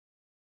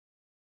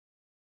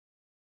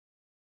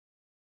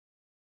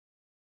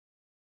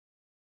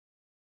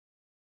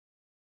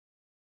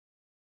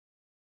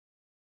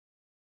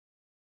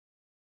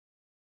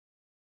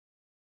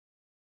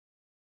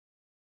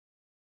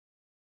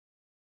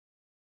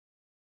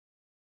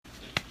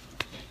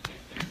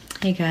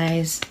Hey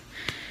guys,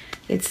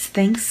 it's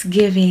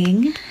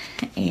Thanksgiving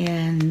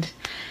and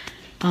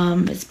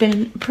it's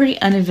been a pretty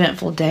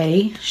uneventful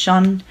day.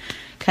 Sean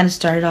kind of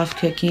started off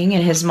cooking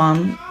and his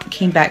mom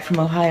came back from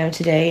Ohio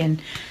today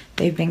and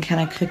they've been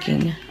kind of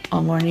cooking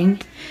all morning.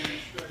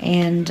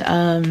 And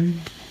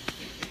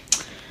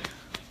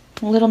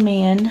little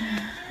man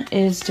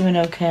is doing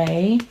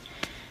okay.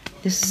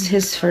 This is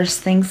his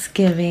first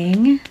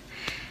Thanksgiving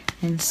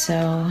and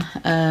so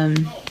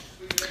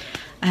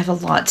I have a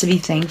lot to be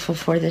thankful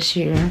for this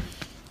year.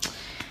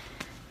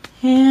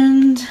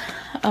 And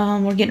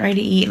we're getting ready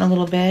to eat in a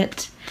little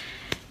bit.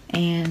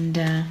 And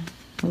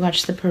we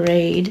watched the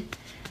parade.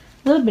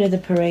 A little bit of the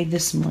parade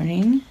this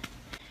morning.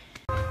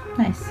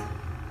 Nice.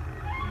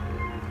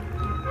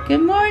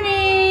 Good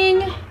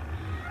morning.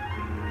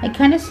 I'm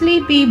kind of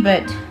sleepy,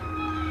 but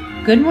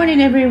good morning,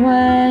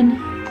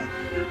 everyone.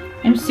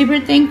 I'm super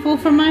thankful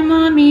for my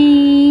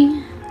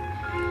mommy.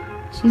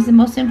 She's the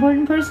most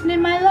important person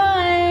in my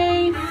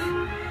life.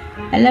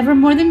 I love her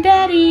more than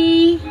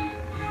Daddy.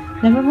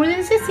 Love her more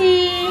than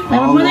Sissy. Love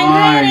her more than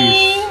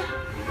Granny.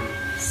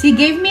 She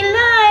gave me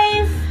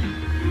life.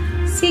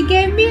 She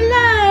gave me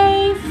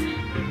life.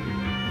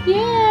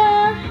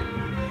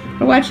 Yeah.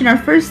 We're watching our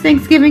first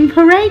Thanksgiving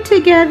parade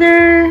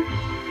together.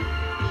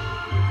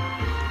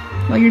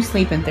 Well, you're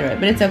sleeping through it,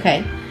 but it's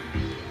okay.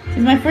 This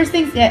is my first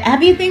Thanksgiving.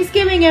 Happy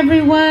Thanksgiving,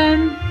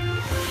 everyone.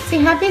 Say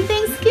Happy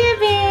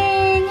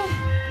Thanksgiving.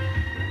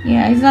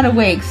 Yeah, he's not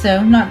awake,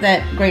 so not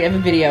that great of a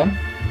video.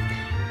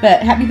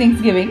 But Happy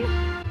Thanksgiving.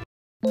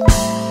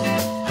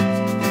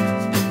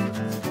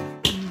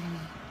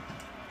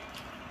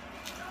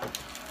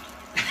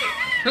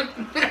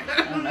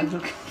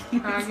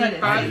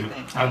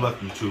 I left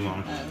them too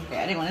long. Okay,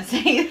 I didn't want to say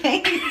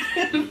anything.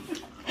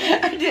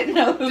 I didn't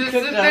know who just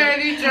cooked sit them. there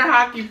and eat your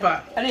hockey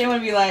puck. I didn't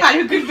want to be like,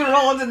 who cooked the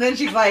rolls? And then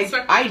she's like,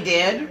 I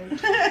did.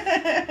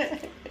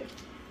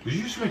 Did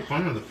you just make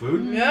fun of the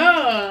food?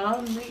 No,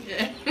 I'll eat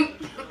it.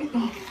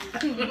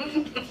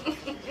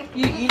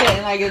 You eat it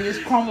and like it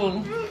just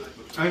crumbles.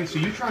 Hey, so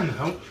you trying to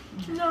help?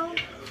 No,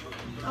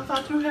 I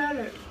thought you had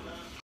it.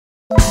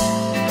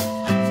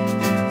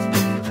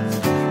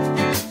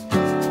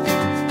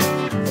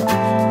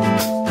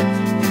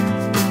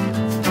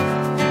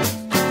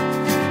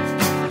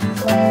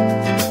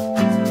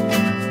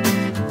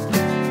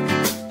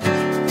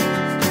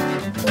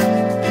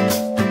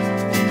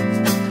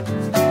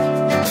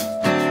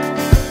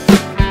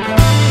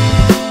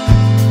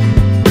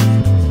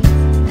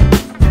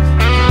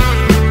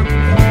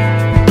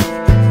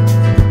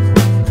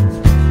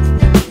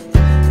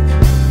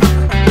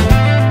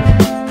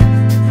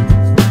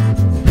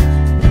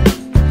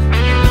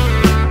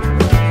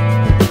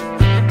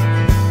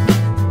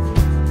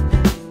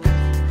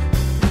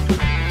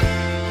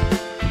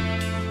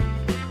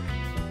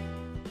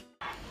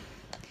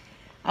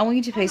 I want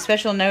you to pay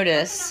special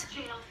notice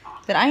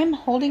that I am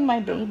holding my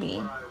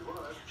baby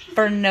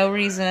for no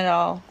reason at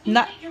all.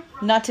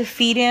 Not to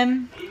feed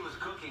him,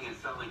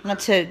 not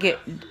to get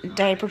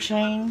diaper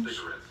change,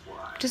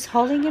 just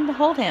holding him to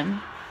hold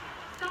him.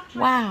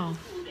 Wow.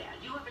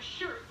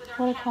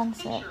 What a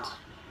concept.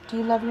 Do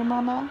you love your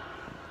mama?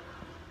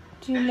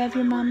 Do you love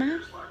your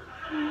mama?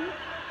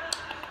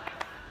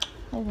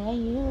 I love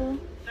you.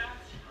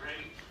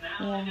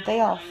 Yeah, they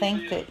all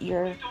think that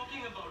you're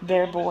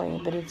their boy,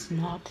 but it's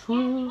not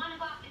true.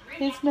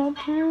 It's not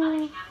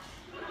true.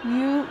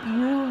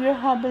 Your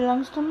heart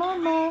belongs to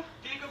mama.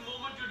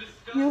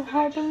 Your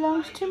heart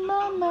belongs to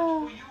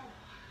mama.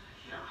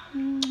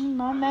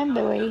 My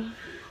boy.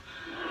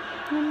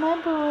 You're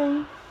my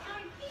boy.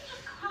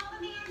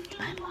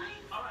 My boy.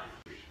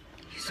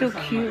 He's so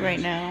cute right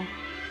now.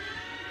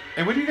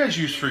 And what do you guys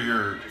use for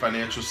your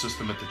financial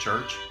system at the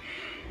church?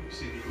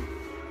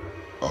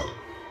 Oh,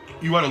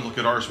 you ought to look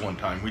at ours one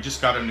time. We just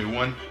got a new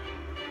one.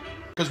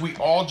 Because we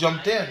all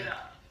jumped in.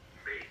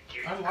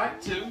 I'd like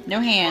to. No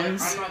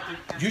hands.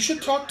 You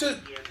should talk to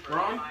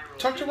Ron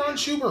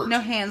Schubert. No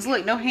hands.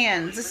 Look, no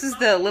hands. This is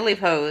the lily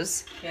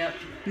pose. Yep.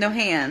 No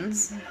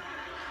hands.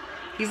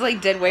 He's like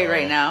dead weight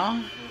right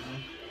now.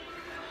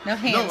 No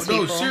hands,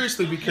 No, people.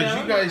 seriously, because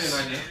you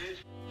guys...